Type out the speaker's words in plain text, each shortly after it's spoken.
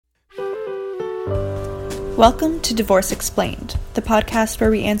Welcome to Divorce Explained, the podcast where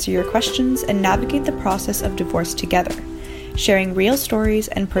we answer your questions and navigate the process of divorce together. Sharing real stories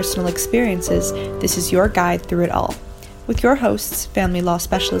and personal experiences, this is your guide through it all. With your hosts, family law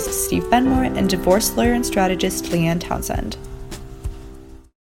specialist Steve Benmore and divorce lawyer and strategist Leanne Townsend.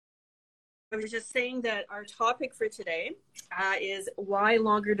 I was just saying that our topic for today is why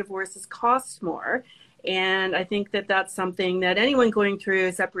longer divorces cost more. And I think that that's something that anyone going through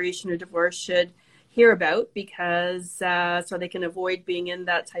a separation or divorce should hear about, because so they can avoid being in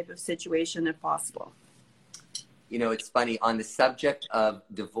that type of situation if possible. You know, it's funny, on the subject of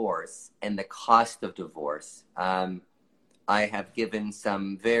divorce and the cost of divorce, I have given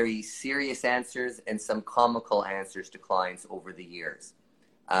some very serious answers and some comical answers to clients over the years.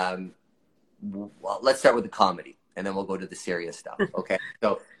 Well, let's start with the comedy, and then we'll go to the serious stuff, okay?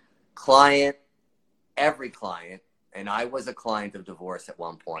 So every client, and I was a client of divorce at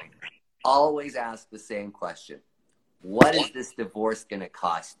one point, always ask the same question: what is this divorce going to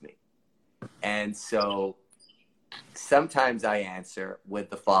cost me? And so sometimes I answer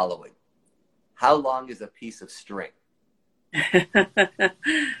with the following: how long is a piece of string?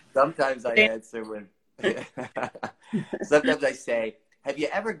 Sometimes I answer with sometimes I say, have you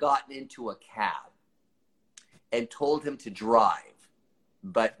ever gotten into a cab and told him to drive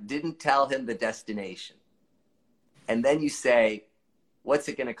but didn't tell him the destination? And then you say, what's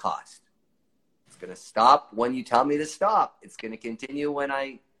it going to cost? It's going to stop when you tell me to stop. It's going to continue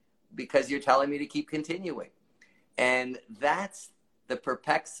because you're telling me to keep continuing. And that's the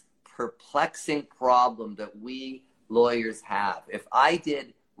perplexing problem that we lawyers have. If I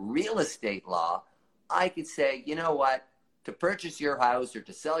did real estate law, I could say, you know what? To purchase your house or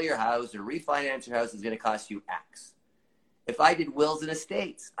to sell your house or refinance your house is going to cost you X. If I did wills and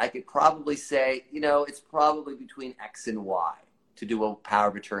estates, I could probably say, you know, it's probably between X and Y to do a power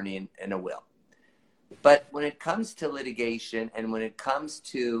of attorney and a will. But when it comes to litigation and when it comes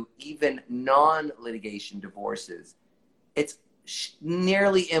to even non-litigation divorces, it's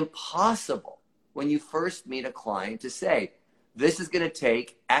nearly impossible when you first meet a client to say, this is going to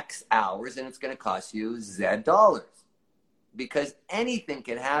take X hours and it's going to cost you Z dollars. Because anything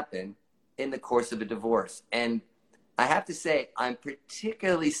can happen in the course of a divorce. And I have to say, I'm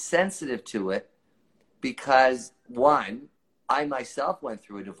particularly sensitive to it because, one, I myself went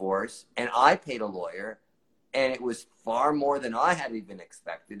through a divorce and I paid a lawyer, and it was far more than I had even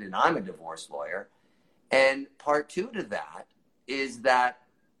expected, and I'm a divorce lawyer. And part two to that is that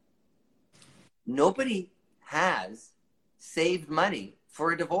nobody has saved money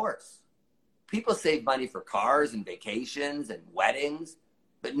for a divorce. People save money for cars and vacations and weddings,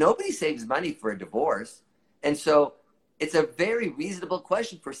 but nobody saves money for a divorce. And so it's a very reasonable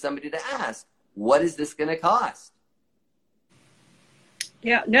question for somebody to ask, what is this going to cost?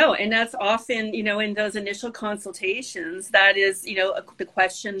 Yeah, no, and that's often, in those initial consultations, that is, the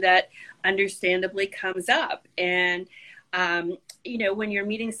question that understandably comes up. And, when you're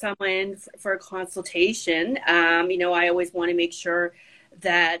meeting someone for a consultation, I always want to make sure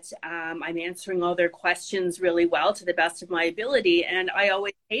that I'm answering all their questions really well to the best of my ability. And I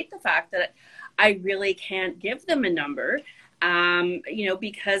always hate the fact that I really can't give them a number,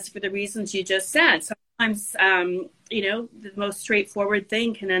 because for the reasons you just said, sometimes, the most straightforward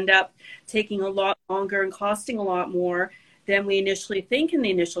thing can end up taking a lot longer and costing a lot more than we initially think in the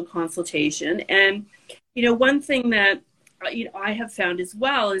initial consultation. And, one thing that I have found as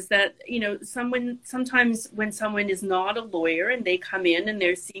well is that, sometimes when someone is not a lawyer and they come in and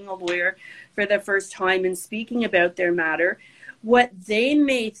they're seeing a lawyer for the first time and speaking about their matter, what they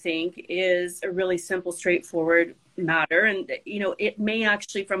may think is a really simple, straightforward matter. And, it may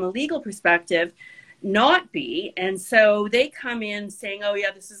actually, from a legal perspective, not be. And so they come in saying, oh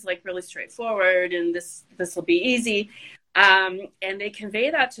yeah, this is like really straightforward and this will be easy. And they convey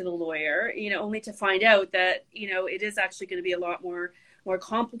that to the lawyer, only to find out that, it is actually going to be a lot more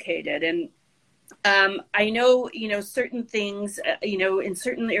complicated. And I know, certain things, in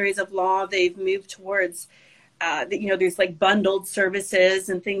certain areas of law, they've moved towards, there's like bundled services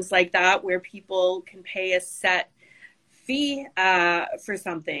and things like that where people can pay a set fee for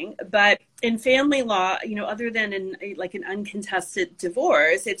something. But in family law, other than in like an uncontested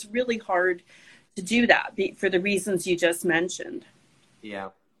divorce, it's really hard to do that for the reasons you just mentioned.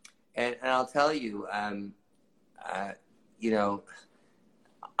 Yeah. And I'll tell you, I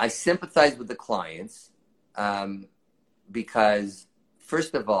sympathize with the clients because,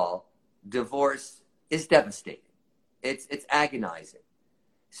 first of all, divorce is devastating. It's agonizing.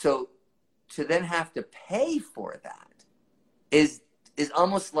 So to then have to pay for that is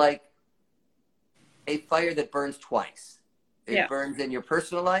almost like a fire that burns twice. It burns in your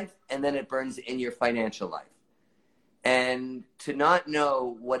personal life, and then it burns in your financial life. And to not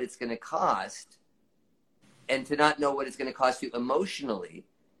know what it's going to cost, and to not know what it's going to cost you emotionally,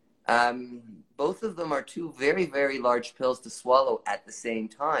 both of them are two very, very large pills to swallow at the same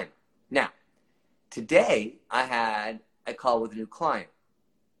time. Now, today I had a call with a new client,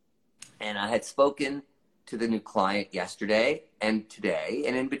 and I had spoken to the new client yesterday and today,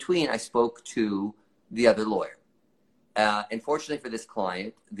 and in between I spoke to the other lawyer. And fortunately for this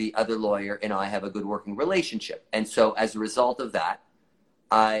client, the other lawyer and I have a good working relationship. And so as a result of that,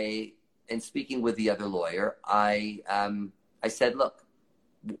 in speaking with the other lawyer, I said, look,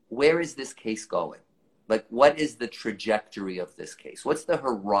 where is this case going? Like, what is the trajectory of this case? What's the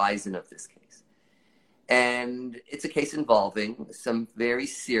horizon of this case? And it's a case involving some very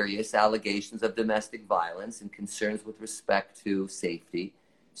serious allegations of domestic violence and concerns with respect to safety.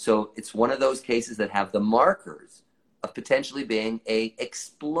 So it's one of those cases that have the markers of potentially being an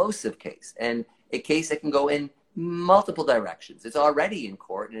explosive case, and a case that can go in multiple directions. It's already in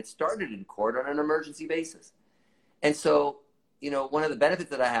court, and it started in court on an emergency basis. And so, one of the benefits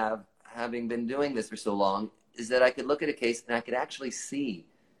that I have, having been doing this for so long, is that I could look at a case and I could actually see,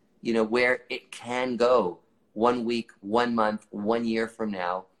 where it can go 1 week, 1 month, 1 year from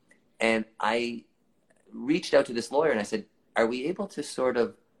now. And I reached out to this lawyer and I said, are we able to sort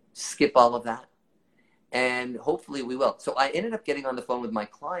of skip all of that? And hopefully we will. So I ended up getting on the phone with my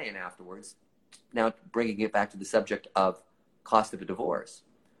client afterwards, now bringing it back to the subject of cost of a divorce.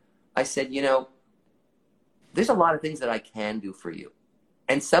 I said, there's a lot of things that I can do for you.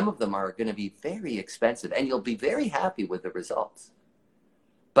 And some of them are going to be very expensive, and you'll be very happy with the results.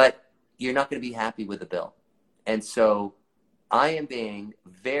 But you're not going to be happy with the bill. And so I am being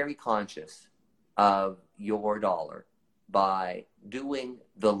very conscious of your dollar by doing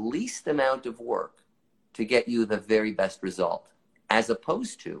the least amount of work to get you the very best result, as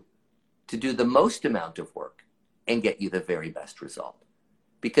opposed to do the most amount of work and get you the very best result.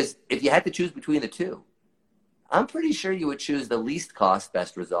 Because if you had to choose between the two, I'm pretty sure you would choose the least cost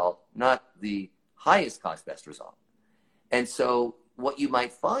best result, not the highest cost best result. And so what you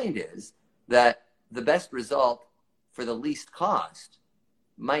might find is that the best result for the least cost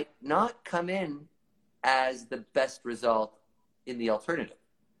might not come in as the best result in the alternative.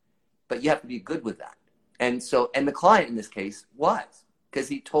 But you have to be good with that. And the client in this case was, because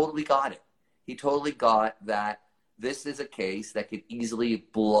he totally got it. He totally got that this is a case that could easily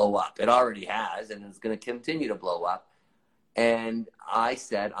blow up. It already has, and it's going to continue to blow up. And I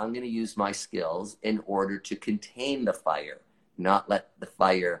said, I'm going to use my skills in order to contain the fire, not let the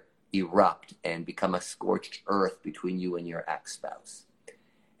fire erupt and become a scorched earth between you and your ex-spouse.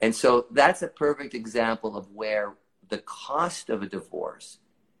 And so that's a perfect example of where the cost of a divorce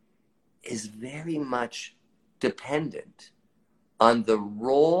is very much dependent on the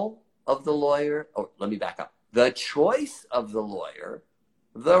role of the lawyer, or let me back up, the choice of the lawyer,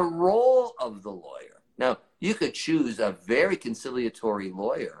 the role of the lawyer. Now, you could choose a very conciliatory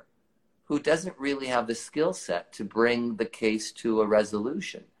lawyer who doesn't really have the skill set to bring the case to a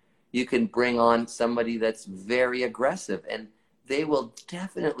resolution. You can bring on somebody that's very aggressive, and they will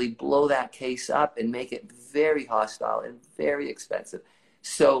definitely blow that case up and make it very hostile and very expensive.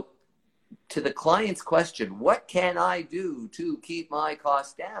 So to the client's question, what can I do to keep my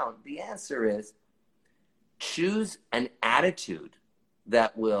costs down? The answer is choose an attitude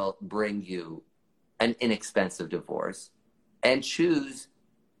that will bring you an inexpensive divorce, and choose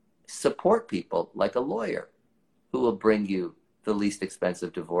support people like a lawyer who will bring you the least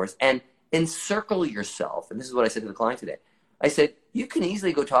expensive divorce, and encircle yourself. And this is what I said to the client today. I said, you can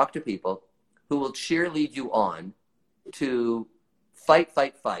easily go talk to people who will cheerlead you on to fight,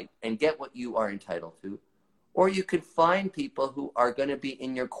 and get what you are entitled to. Or you could find people who are going to be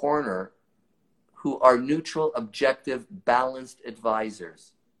in your corner, who are neutral, objective, balanced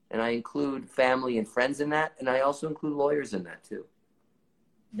advisors. And I include family and friends in that, and I also include lawyers in that too.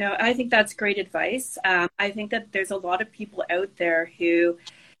 No, I think that's great advice. I think that there's a lot of people out there who,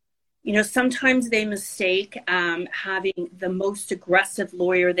 sometimes they mistake having the most aggressive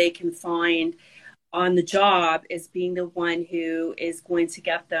lawyer they can find on the job as being the one who is going to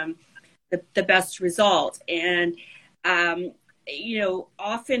get them the best result. And,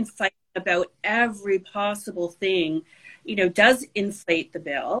 often fighting about every possible thing, does inflate the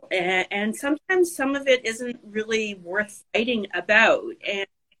bill. And sometimes some of it isn't really worth fighting about. And,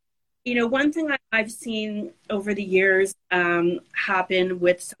 one thing I've seen over the years happen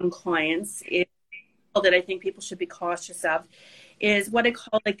with some clients is that I think people should be cautious of is what I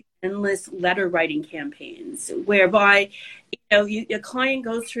call like the endless letter writing campaigns, whereby, a client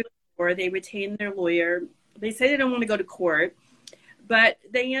goes through or they retain their lawyer, They say they don't want to go to court, but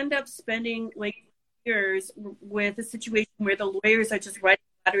they end up spending like years with a situation where the lawyers are just writing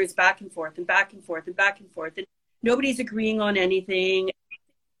letters back and forth and back and forth and back and forth, and nobody's agreeing on anything.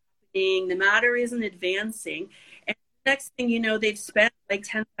 The matter isn't advancing, and the next thing you know, they've spent like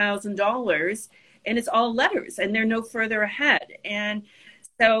 $10,000, and it's all letters, and they're no further ahead. And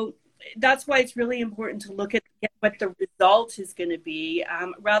so that's why it's really important to look at what the result is going to be,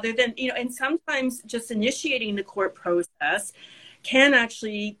 rather than, and sometimes just initiating the court process can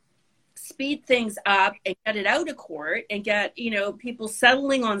actually speed things up and get it out of court and get, people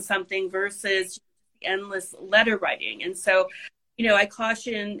settling on something versus endless letter writing. And so, I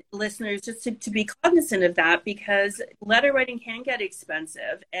caution listeners just to be cognizant of that, because letter writing can get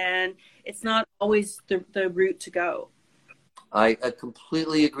expensive and it's not always the route to go. I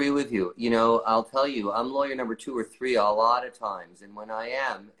completely agree with you. I'll tell you, I'm lawyer number 2 or 3 a lot of times. And when I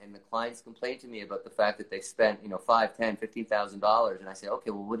am, and the clients complain to me about the fact that they've spent, $5,000, $10,000, $15,000, and I say,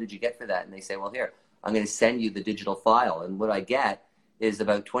 okay, well, what did you get for that? And they say, well, here, I'm going to send you the digital file. And what I get is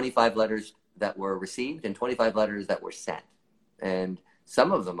about 25 letters that were received and 25 letters that were sent. And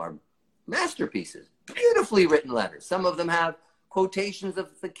some of them are masterpieces, beautifully written letters. Some of them have quotations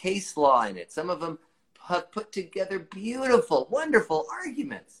of the case law in it. Some of them have put together beautiful, wonderful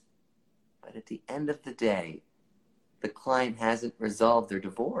arguments. But at the end of the day, the client hasn't resolved their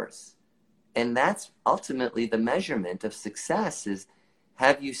divorce. And that's ultimately the measurement of success, is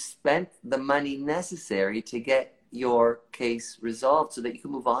have you spent the money necessary to get your case resolved so that you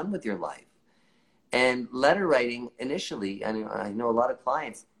can move on with your life? And letter writing initially, I know a lot of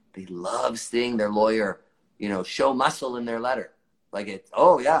clients, they love seeing their lawyer, show muscle in their letter. Like it's,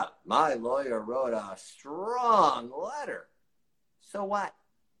 oh yeah, my lawyer wrote a strong letter. So what?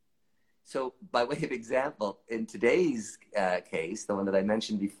 So by way of example, in today's case, the one that I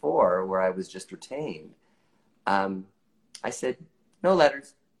mentioned before, where I was just retained, I said, no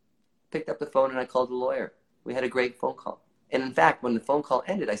letters. Picked up the phone and I called the lawyer. We had a great phone call. And in fact, when the phone call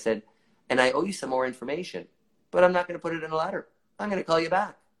ended, I said, and I owe you some more information, but I'm not going to put it in a letter. I'm going to call you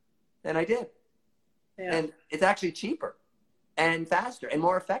back. And I did. Yeah. And it's actually cheaper and faster and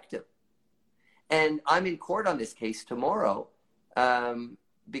more effective. And I'm in court on this case tomorrow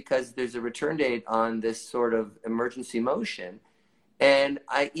because there's a return date on this sort of emergency motion. And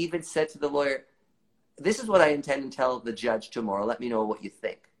I even said to the lawyer, this is what I intend to tell the judge tomorrow. Let me know what you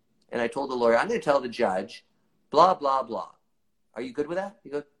think. And I told the lawyer, I'm going to tell the judge, blah, blah, blah. Are you good with that? He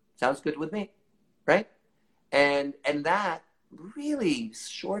goes, sounds good with me, right? And that really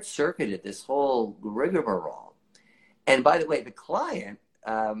short-circuited this whole rigmarole. And by the way, the client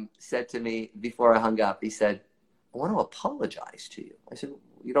said to me before I hung up, he said, I want to apologize to you. I said,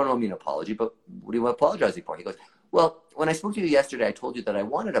 you don't owe me an apology, but what do you want to apologize for? He goes, well, when I spoke to you yesterday, I told you that I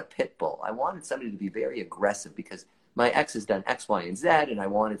wanted a pit bull. I wanted somebody to be very aggressive because my ex has done X, Y, and Z, and I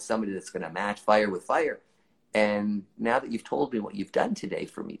wanted somebody that's going to match fire with fire. And now that you've told me what you've done today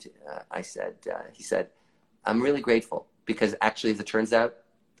for me, he said, I'm really grateful because actually, as it turns out,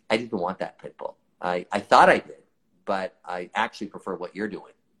 I didn't want that pit bull. I thought I did, but I actually prefer what you're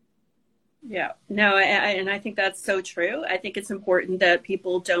doing. Yeah, no, and I think that's so true. I think it's important that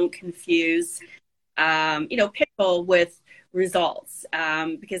people don't confuse, pit bull with results,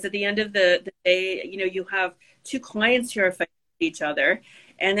 because at the end of the day, you have two clients who are fighting each other,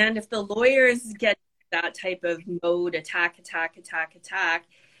 and then if the lawyers get that type of mode, attack,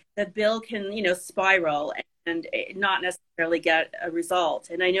 the bill can, spiral and not necessarily get a result.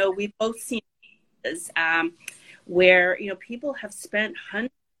 And I know we've both seen this, where, people have spent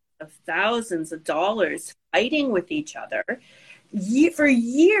hundreds of thousands of dollars fighting with each other for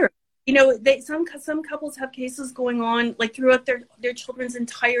years. Some couples have cases going on like throughout their children's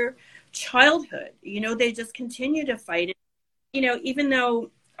entire childhood. They just continue to fight. Even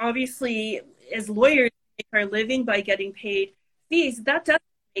though obviously as lawyers make our living by getting paid fees, that doesn't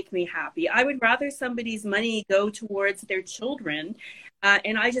make me happy. I would rather somebody's money go towards their children,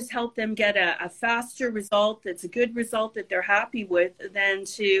 and I just help them get a faster result that's a good result that they're happy with, than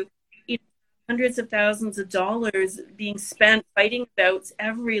to hundreds of thousands of dollars being spent fighting about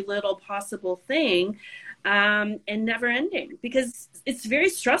every little possible thing, and never ending, because it's very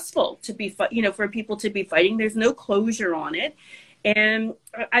stressful to be for people to be fighting. There's no closure on it. And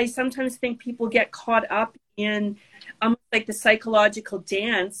I sometimes think people get caught up in almost like the psychological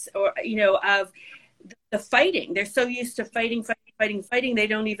dance, or, of the fighting. They're so used to fighting. They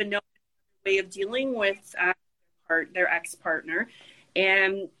don't even know the way of dealing with their ex-partner.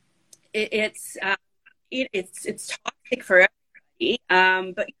 And it's toxic for everybody,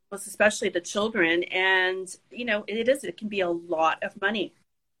 but especially the children. And, it can be a lot of money.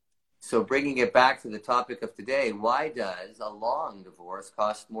 So bringing it back to the topic of today, why does a long divorce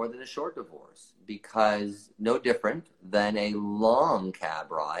cost more than a short divorce? Because no different than a long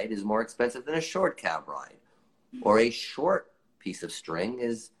cab ride is more expensive than a short cab ride, or a short piece of string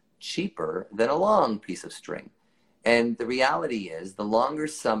is cheaper than a long piece of string. And the reality is, the longer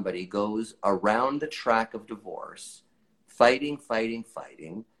somebody goes around the track of divorce, fighting,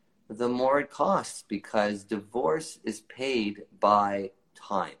 the more it costs, because divorce is paid by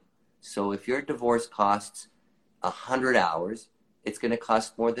time. So if your divorce costs 100 hours, it's going to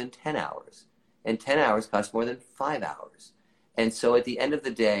cost more than 10 hours. And 10 hours costs more than 5 hours. And so at the end of the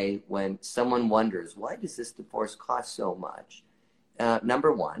day, when someone wonders, why does this divorce cost so much?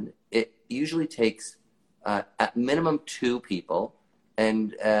 Number one, it usually takes at minimum 2 people,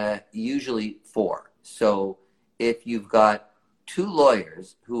 and usually 4. So if you've got 2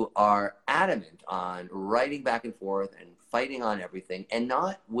 lawyers who are adamant on writing back and forth and fighting on everything, and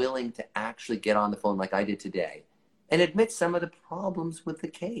not willing to actually get on the phone like I did today and admit some of the problems with the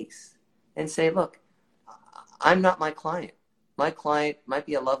case and say, look, I'm not my client. My client might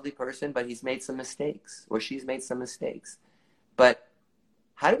be a lovely person, but he's made some mistakes, or she's made some mistakes. But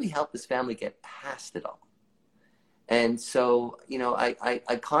how do we help this family get past it all? And so,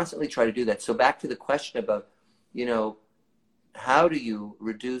 I constantly try to do that. So back to the question about, how do you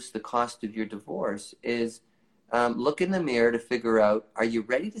reduce the cost of your divorce is look in the mirror to figure out, are you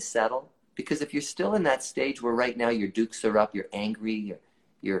ready to settle? Because if you're still in that stage where right now your dukes are up, you're angry,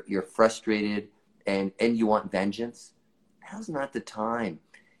 you're frustrated, and you want vengeance, now's not the time.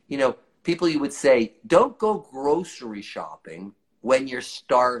 People, you would say, don't go grocery shopping when you're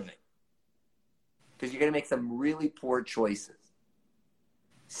starving, because you're going to make some really poor choices.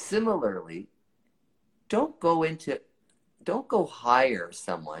 Similarly, don't go hire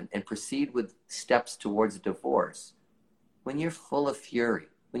someone and proceed with steps towards a divorce when you're full of fury,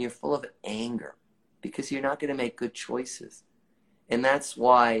 when you're full of anger, because you're not going to make good choices. And that's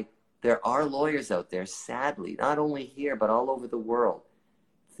why there are lawyers out there, sadly, not only here, but all over the world.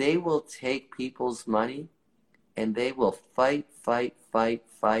 They will take people's money and they will fight.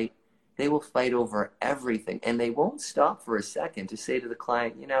 They will fight over everything. And they won't stop for a second to say to the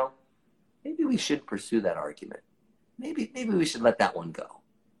client, maybe we should pursue that argument. Maybe we should let that one go.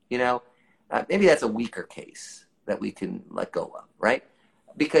 Maybe that's a weaker case that we can let go of, right?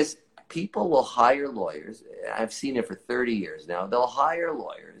 Because people will hire lawyers. I've seen it for 30 years now. They'll hire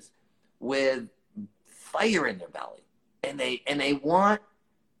lawyers with fire in their belly, and they want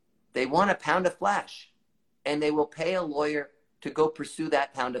a pound of flesh, and they will pay a lawyer to go pursue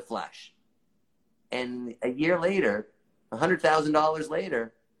that pound of flesh. And a year later, $100,000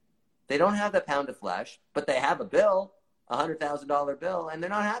 later, they don't have the pound of flesh, but they have a bill, $100,000 bill, and they're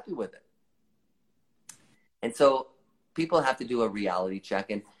not happy with it. And so people have to do a reality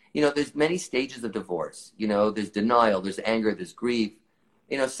check. And, there's many stages of divorce. There's denial, there's anger, there's grief.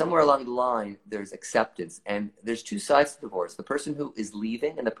 Somewhere along the line, there's acceptance. And there's 2 sides to divorce, the person who is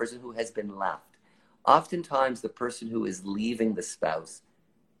leaving and the person who has been left. Oftentimes, the person who is leaving the spouse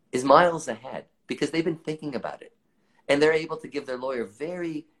is miles ahead because they've been thinking about it. And they're able to give their lawyer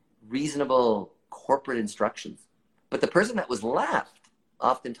very reasonable corporate instructions. But the person that was left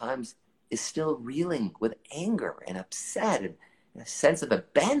oftentimes is still reeling with anger and upset and a sense of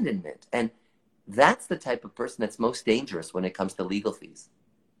abandonment. And that's the type of person that's most dangerous when it comes to legal fees.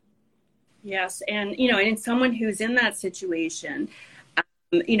 Yes. And, and someone who's in that situation,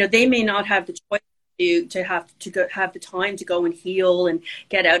 they may not have the choice to have the time to go and heal and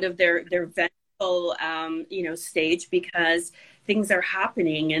get out of their vengeful, stage, because things are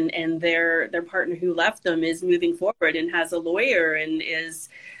happening, and their partner who left them is moving forward and has a lawyer and is,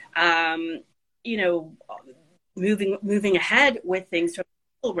 moving ahead with things from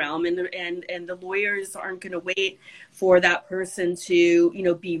the legal realm, and the lawyers aren't going to wait for that person to,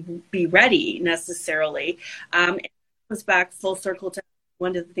 be ready necessarily. It comes back full circle to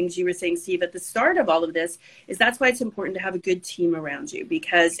one of the things you were saying, Steve, at the start of all of this, is that's why it's important to have a good team around you,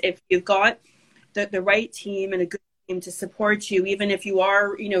 because if you've got the right team and a good team to support you, even if you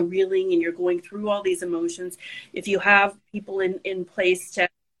are, reeling and you're going through all these emotions, if you have people in place to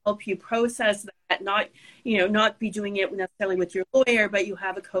help you process that, not be doing it necessarily with your lawyer, but you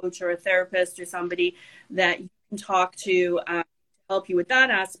have a coach or a therapist or somebody that you can talk to help you with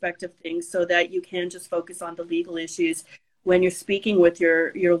that aspect of things, so that you can just focus on the legal issues when you're speaking with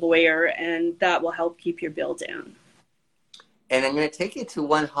your lawyer, and that will help keep your bill down. And I'm going to take it to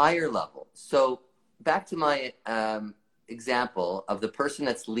one higher level. So back to my example of the person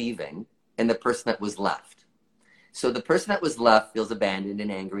that's leaving and the person that was left. So the person that was left feels abandoned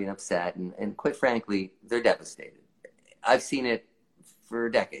and angry and upset, and quite frankly, they're devastated. I've seen it for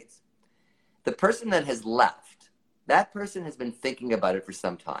decades. The person that has left, that person has been thinking about it for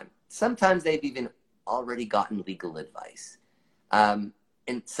some time. Sometimes they've even already gotten legal advice.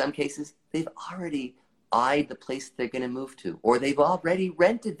 In some cases, they've already eyed the place they're going to move to, or they've already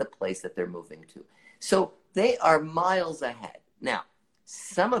rented the place that they're moving to. So they are miles ahead. Now,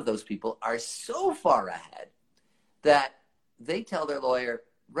 some of those people are so far ahead that they tell their lawyer,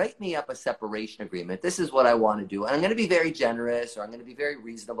 write me up a separation agreement. This is what I want to do. And I'm going to be very generous, or I'm going to be very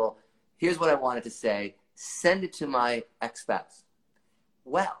reasonable. Here's what I wanted to say. Send it to my ex-spouse.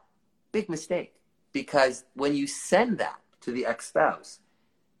 Well, big mistake. Because when you send that to the ex-spouse,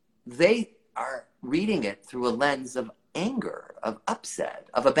 they are reading it through a lens of anger, of upset,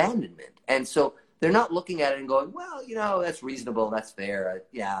 of abandonment. And so they're not looking at it and going, well, you know, that's reasonable, that's fair.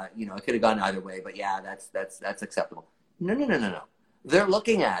 Yeah, you know, it could have gone either way, but yeah, that's acceptable. No. They're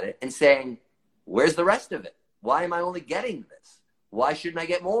looking at it and saying, where's the rest of it? Why am I only getting this? Why shouldn't I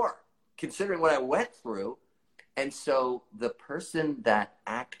get more? Considering what I went through. And so the person that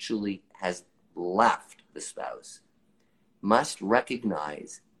actually has left the spouse must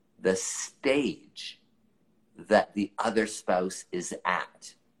recognize the stage that the other spouse is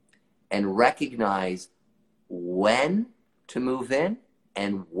at and recognize when to move in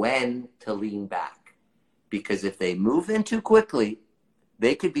and when to lean back. Because if they move in too quickly,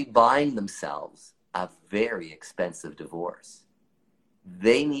 they could be buying themselves a very expensive divorce.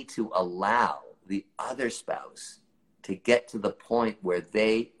 They need to allow the other spouse to get to the point where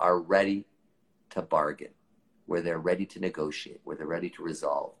they are ready to bargain, where they're ready to negotiate, where they're ready to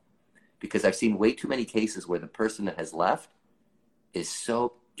resolve. Because I've seen way too many cases where the person that has left is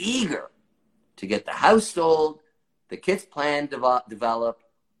so eager to get the house sold, the kids' plan developed,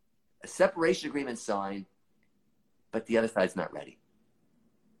 a separation agreement signed, but the other side's not ready.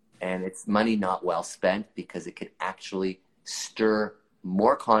 And it's money not well spent because it can actually stir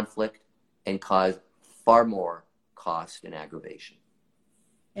more conflict and cause far more cost and aggravation.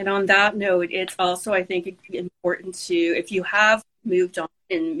 And on that note, it's also, I think, important to, if you have moved on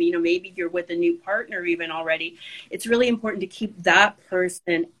and, you know, maybe you're with a new partner even already, it's really important to keep that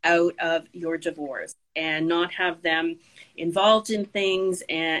person out of your divorce and not have them involved in things.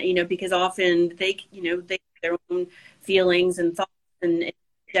 And, you know, because often they have their own feelings and thoughts and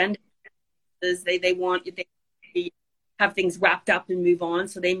agendas. They want to have things wrapped up and move on.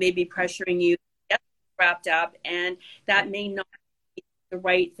 So they may be pressuring you to get wrapped up, and that may not the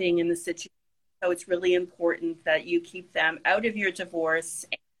right thing in the situation. So it's really important that you keep them out of your divorce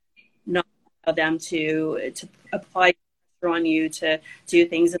and not allow them to apply pressure on you to do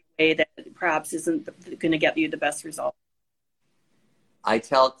things in a way that perhaps isn't going to get you the best result. I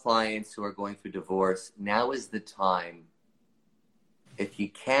tell clients who are going through divorce, now is the time. If you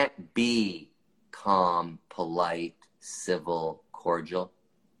can't be calm, polite, civil, cordial,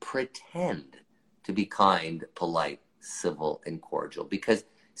 pretend to be kind, polite, civil, and cordial, because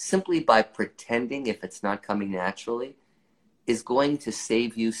simply by pretending, if it's not coming naturally, is going to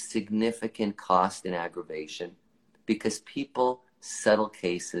save you significant cost and aggravation, because people settle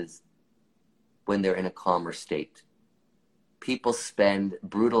cases when they're in a calmer state. People spend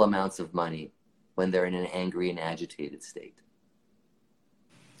brutal amounts of money when they're in an angry and agitated state.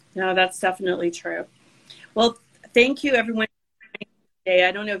 No, that's definitely true. Well, thank you, everyone. Today.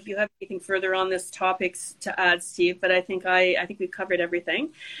 I don't know if you have anything further on this topic to add, Steve, but I think we've covered everything.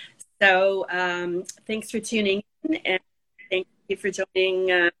 So thanks for tuning in, and thank you for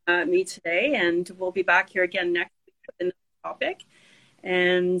joining me today. And we'll be back here again next week with another topic.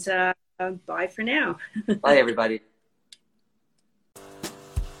 And bye for now. Bye, everybody.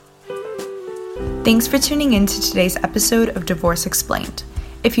 Thanks for tuning in to today's episode of Divorce Explained.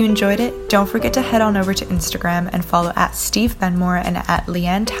 If you enjoyed it, don't forget to head on over to Instagram and follow at Steve Benmore and at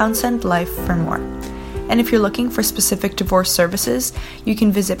Leanne Townsend Life for more. And if you're looking for specific divorce services, you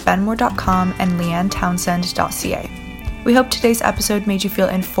can visit benmore.com and leannetownsend.ca. We hope today's episode made you feel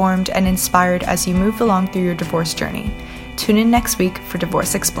informed and inspired as you move along through your divorce journey. Tune in next week for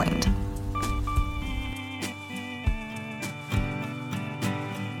Divorce Explained.